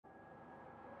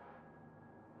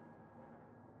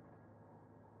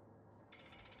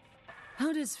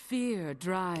How does fear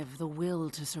drive the will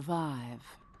to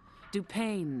survive? Do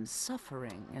pain,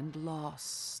 suffering, and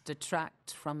loss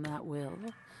detract from that will?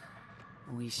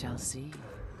 We shall see.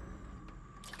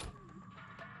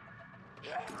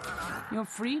 Your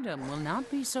freedom will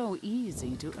not be so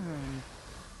easy to earn.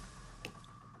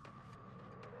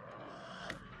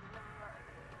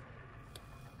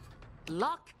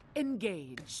 Lock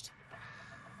engaged.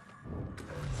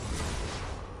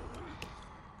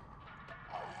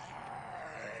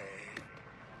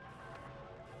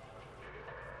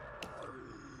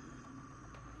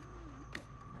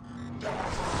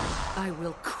 I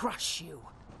will crush you.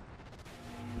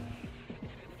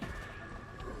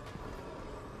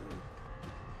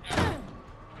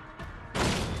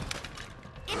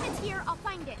 If it's here, I'll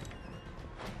find it.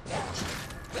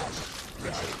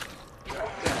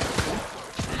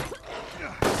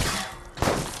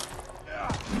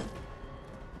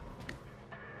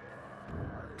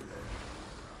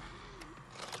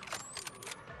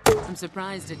 I'm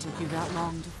surprised it took you that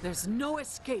long to... There's no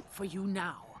escape for you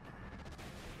now.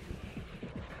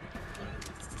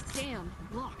 Damn,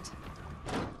 locked.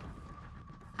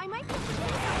 I might be able to get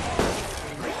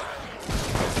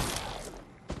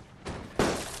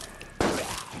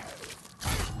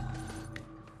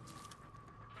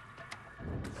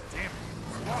Damn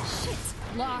it. Shit!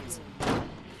 Locked.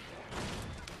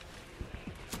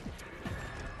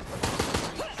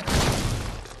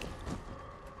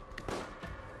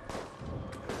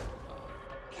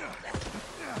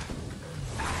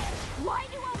 Why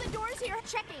do all the doors here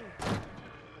checking?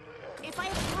 If I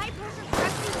apply pressure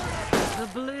correctly...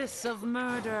 The bliss of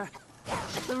murder.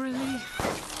 The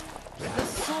relief. The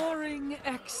soaring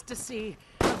ecstasy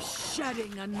of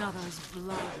shedding another's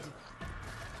blood.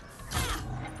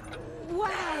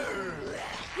 Wow!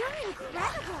 You're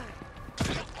incredible!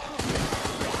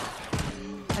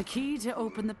 A key to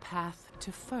open the path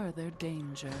to further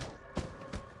danger.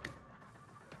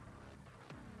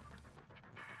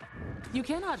 You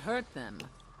cannot hurt them,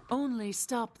 only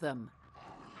stop them.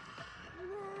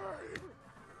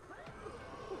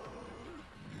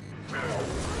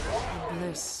 The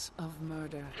bliss of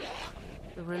murder,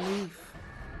 the relief,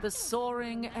 the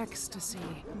soaring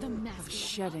ecstasy of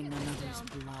shedding another's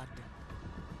blood.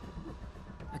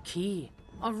 A key,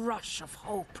 a rush of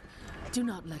hope. Do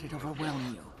not let it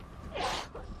overwhelm you.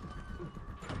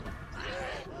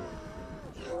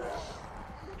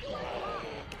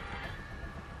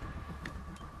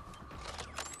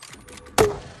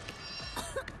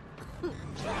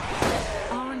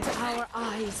 Aren't our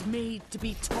eyes made to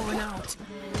be torn out,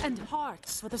 and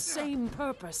hearts for the same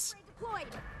purpose? Deployed!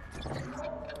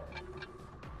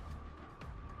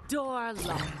 Door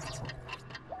locked.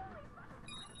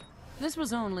 This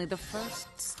was only the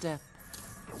first step.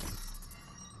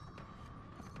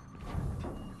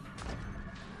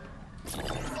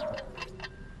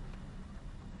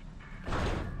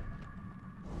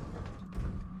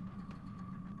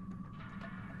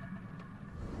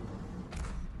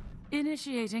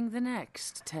 Initiating the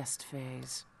next test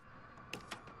phase.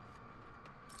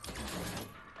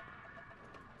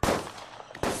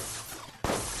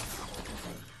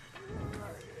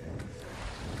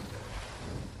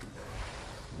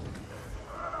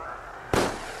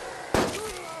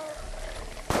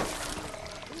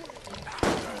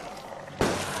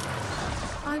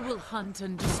 I will hunt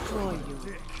and destroy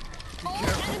you. All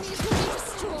enemies will be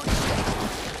destroyed!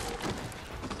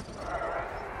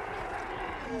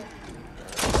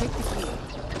 Take the key.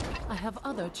 I have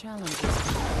other challenges.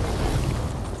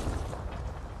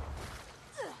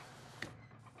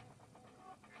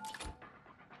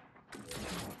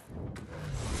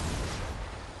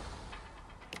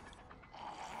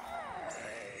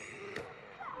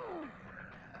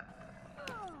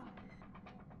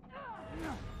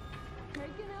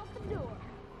 Taking out the door.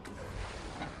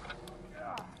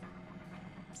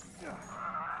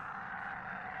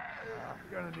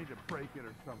 Gonna need to break it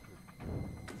or something.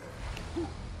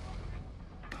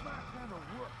 That kind of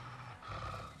work.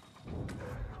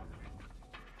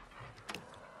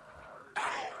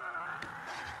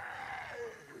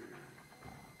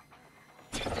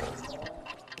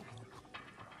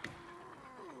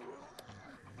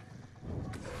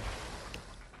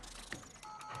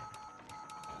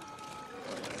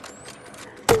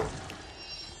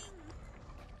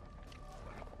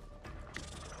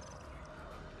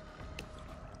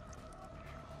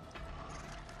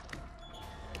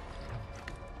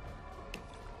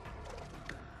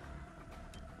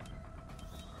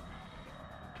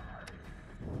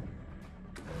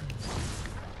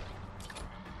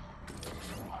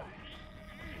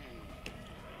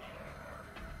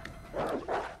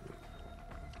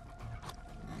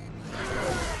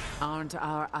 Aren't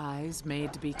our eyes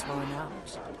made to be torn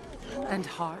out? And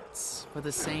hearts for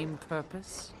the same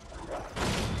purpose?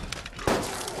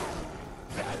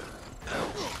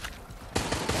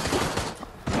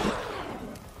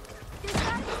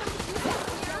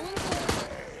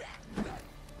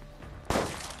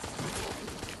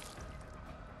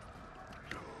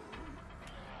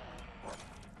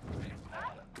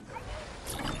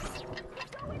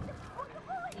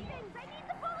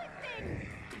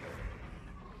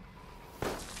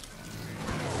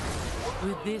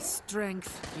 With this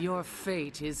strength, your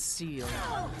fate is sealed.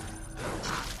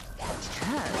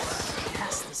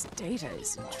 Yes, this data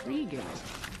is intriguing.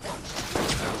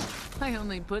 I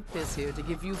only put this here to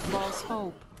give you false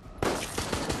hope.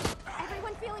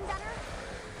 Everyone feeling better?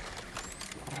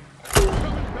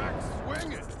 Coming back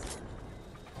swinging.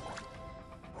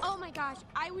 Oh my gosh,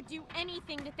 I would do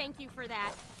anything to thank you for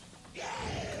that.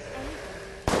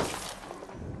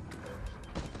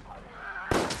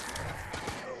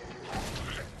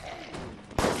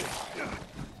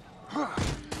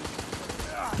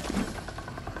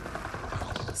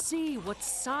 See what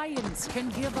science can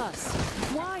give us.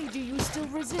 Why do you still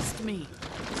resist me?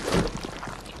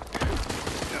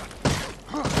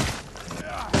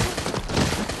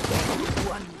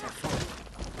 Wonderful.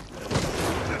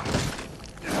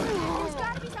 There's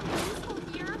gotta be something useful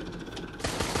here.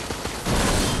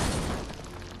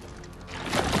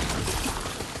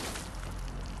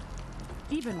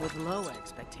 Even with low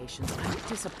expectations, I'm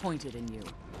disappointed in you.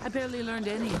 I barely learned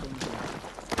anything today.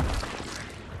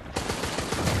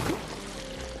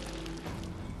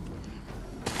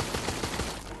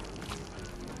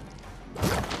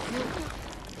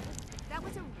 That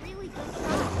was a really good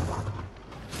shot.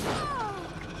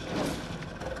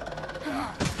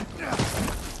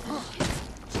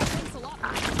 Thanks a lot.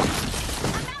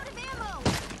 I'm out of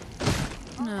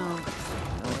ammo! No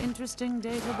interesting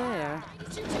data there. Why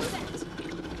did you do that?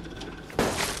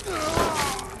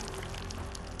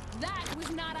 That was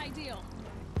not ideal.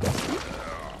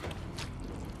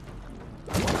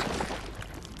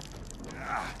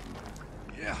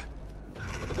 Yeah.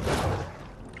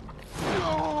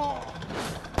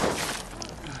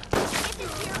 If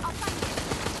it's here, I'll find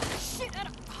it. Shit!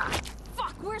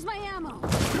 Fuck! Where's my ammo?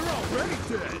 You're already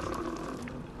dead.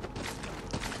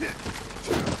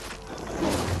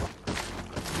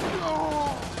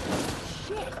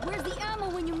 Shit! Where's the ammo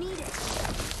when you need it?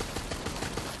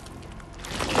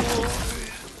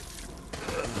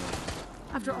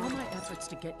 After all my efforts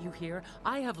to get you here,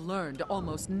 I have learned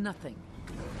almost nothing.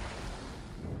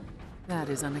 That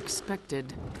is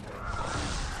unexpected.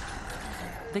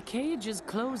 The cage is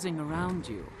closing around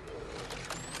you.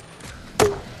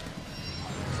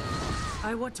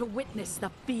 I want to witness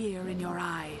the fear in your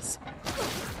eyes.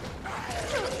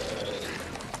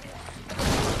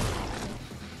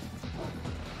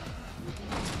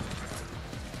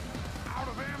 Out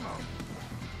of ammo.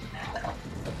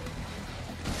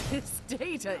 This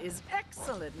data is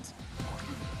excellent.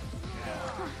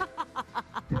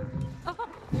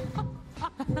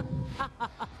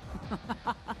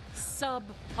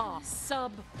 Subpar.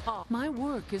 My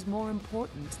work is more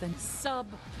important than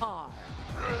subpar.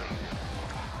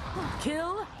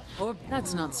 Kill? Or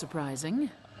that's not surprising.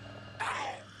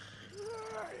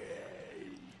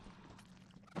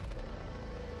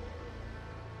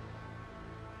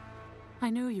 I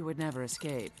knew you would never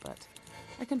escape, but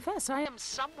I confess I am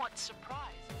somewhat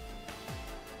surprised.